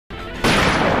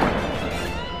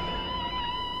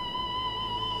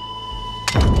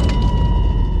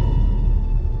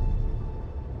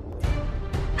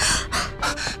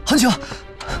景，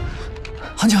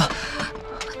韩景，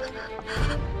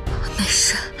没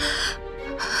事，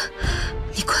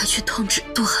你快去通知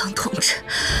杜航同志，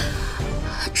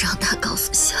让他告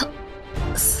诉乡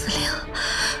司令，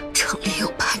城里有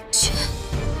叛军。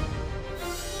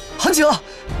韩景，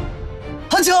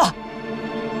韩景。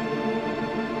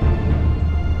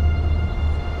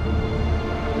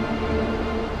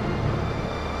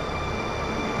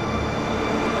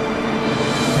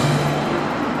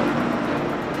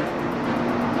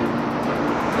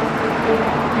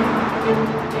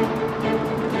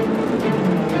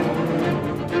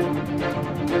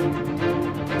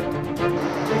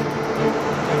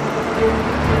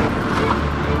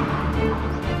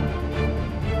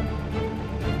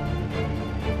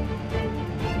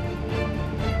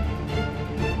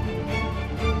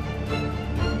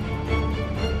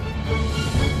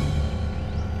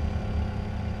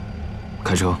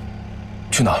 开车，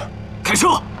去哪儿？开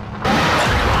车！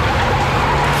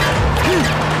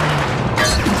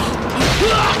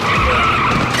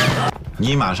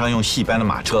你马上用戏班的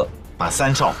马车把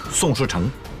三少送出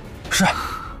城。是。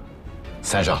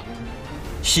三少，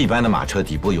戏班的马车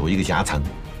底部有一个夹层，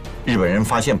日本人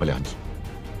发现不了你。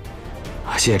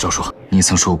谢谢赵叔，你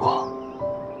曾说过，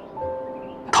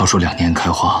桃树2年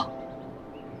开花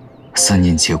，3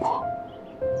年结果。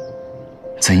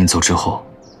在你走之后。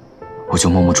 我就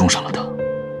默默种上了它。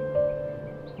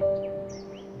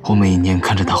我每一年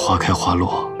看着它花开花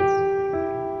落，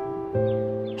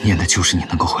念的就是你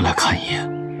能够回来看一眼。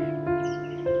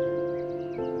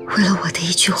为了我的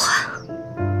一句话，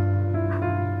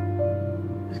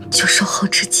就守候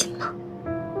至今吗？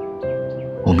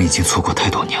我们已经错过太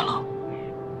多年了。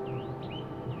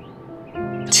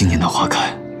今年的花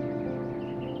开，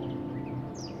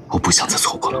我不想再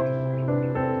错过了。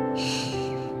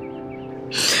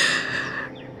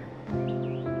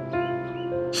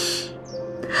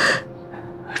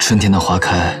 春天的花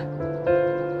开，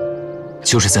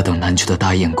就是在等南去的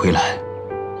大雁归来。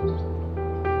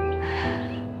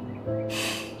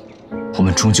我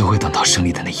们终究会等到胜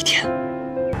利的那一天。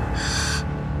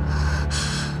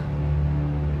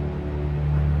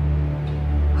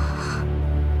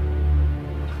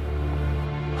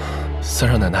三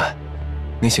少奶奶，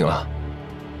你醒了。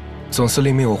总司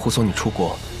令命我护送你出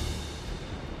国，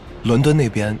伦敦那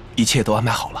边一切都安排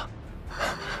好了。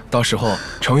 到时候，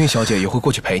程韵小姐也会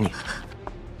过去陪你。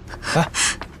哎，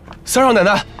三少奶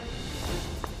奶，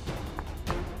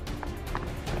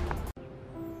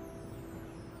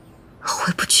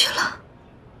回不去了，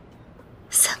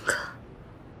三哥。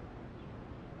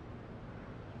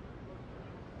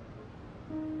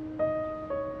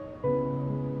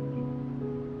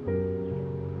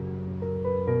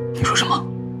你说什么？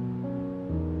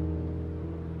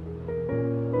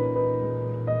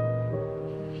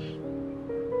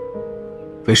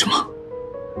 为什么？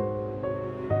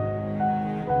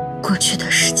过去的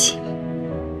事情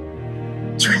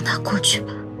就让它过去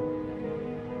吧。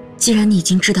既然你已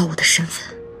经知道我的身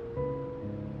份，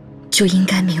就应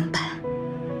该明白，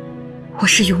我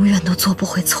是永远都做不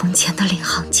回从前的领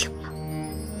航警了。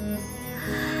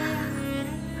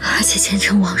而且前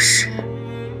尘往事，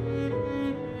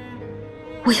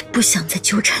我也不想再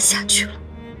纠缠下去了。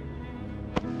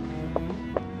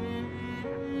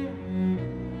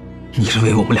 你认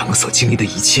为我们2个所经历的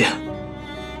一切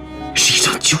是一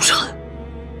场纠缠？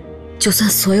就算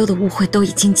所有的误会都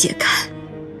已经解开，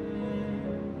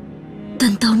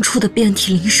但当初的遍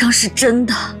体鳞伤是真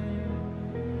的。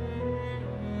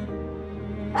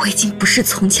我已经不是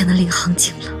从前的领航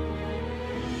警了，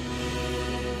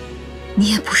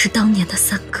你也不是当年的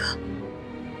三哥。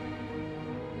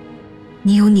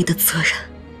你有你的责任，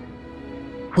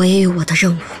我也有我的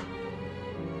任务。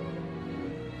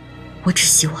我只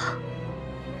希望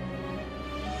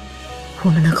我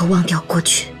们能够忘掉过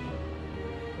去，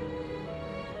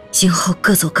今后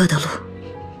各走各的路。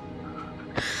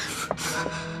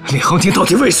领航警到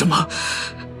底为什么？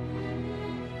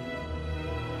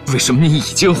为什么你已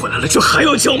经回来了，却还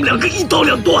要将我们2个一刀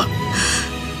两断？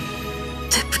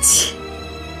对不起。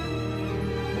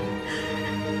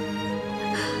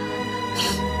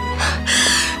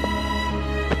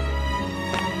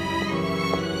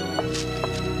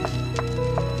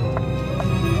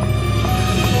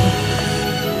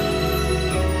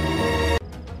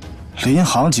林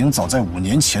航警早在5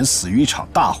年前死于一场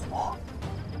大火，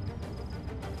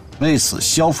为此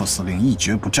萧副司令一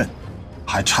蹶不振，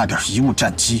还差点贻误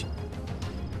战机。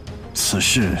此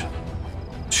事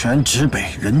全直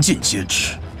北人尽皆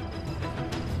知。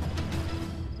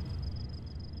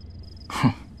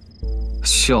哼，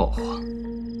笑话！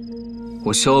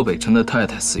我萧北辰的太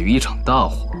太死于一场大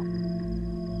火，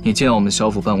你见我们萧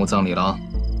府办过葬礼了？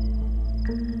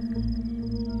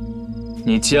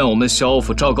你见我们萧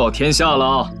府昭告天下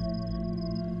了？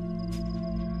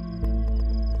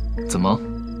怎么？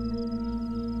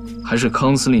还是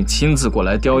康司令亲自过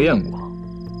来吊唁过？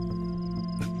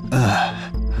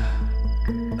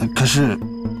可是，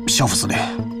萧副司令，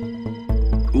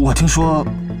我听说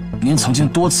您曾经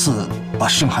多次把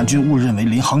盛寒君误认为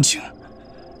林行景，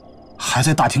还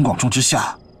在大庭广众之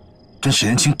下跟沈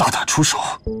延清大打出手，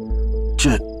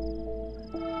这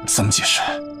怎么解释？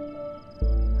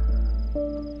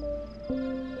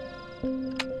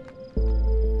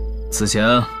此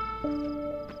前，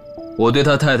我对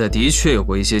他太太的确有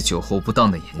过一些酒后不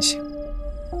当的言行，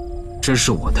这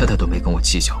事我太太都没跟我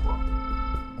计较过，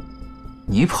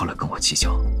你跑来跟我计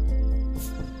较？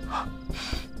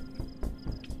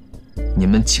你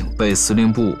们警备司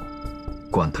令部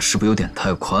管的是不是有点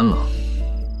太宽了？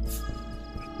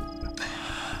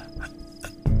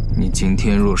你今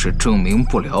天若是证明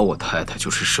不了我太太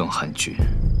就是盛寒君，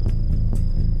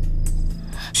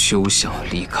休想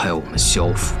离开我们萧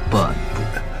府半步。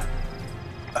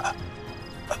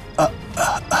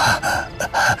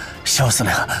萧司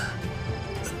令，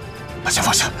把枪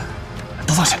放下，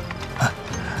都放下。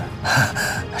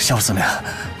萧司令，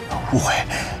误会，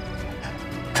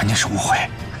肯定是误会。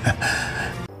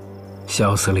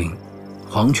萧司令，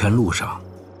黄泉路上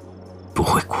不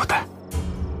会孤单。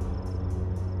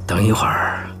等一会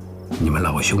儿，你们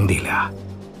老兄弟俩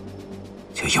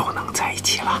就又能在一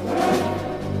起了。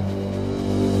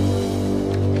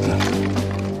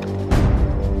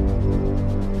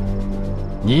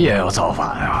你也要造反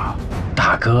啊，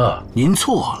大哥！您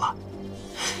错了，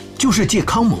就是借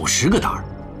康某10个胆儿，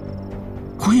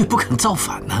我也不肯造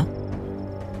反呢。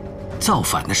造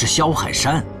反的是萧海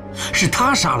山，是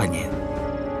他杀了您，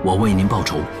我为您报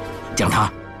仇，将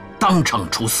他当场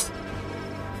处死，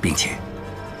并且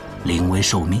临危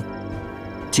受命，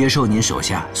接受您手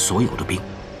下所有的兵。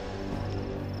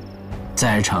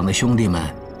在场的兄弟们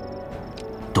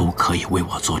都可以为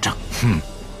我作证。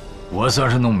我算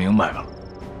是弄明白了，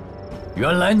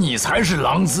原来你才是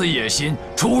狼子野心、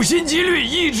处心积虑，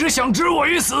一直想置我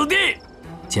于死地。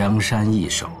江山易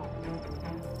手，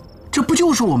这不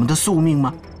就是我们的宿命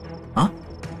吗？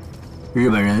日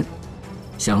本人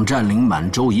想占领满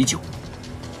洲已久，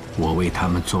我为他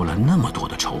们做了那么多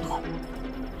的筹谋，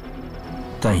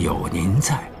但有您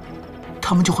在，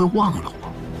他们就会忘了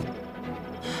我。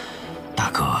大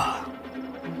哥，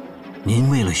您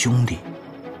为了兄弟，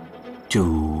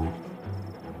就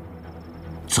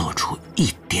做出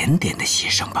一点点的牺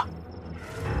牲吧。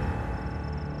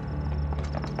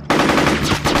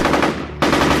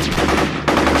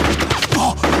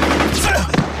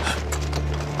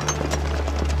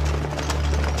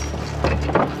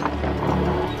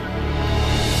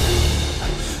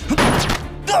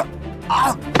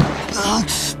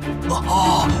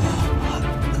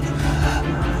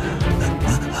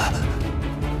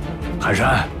海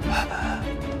山，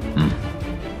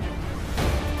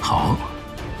好，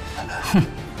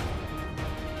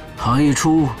好一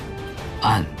出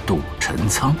暗度陈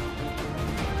仓。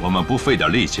我们不费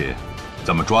点力气，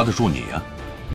怎么抓得住你呀？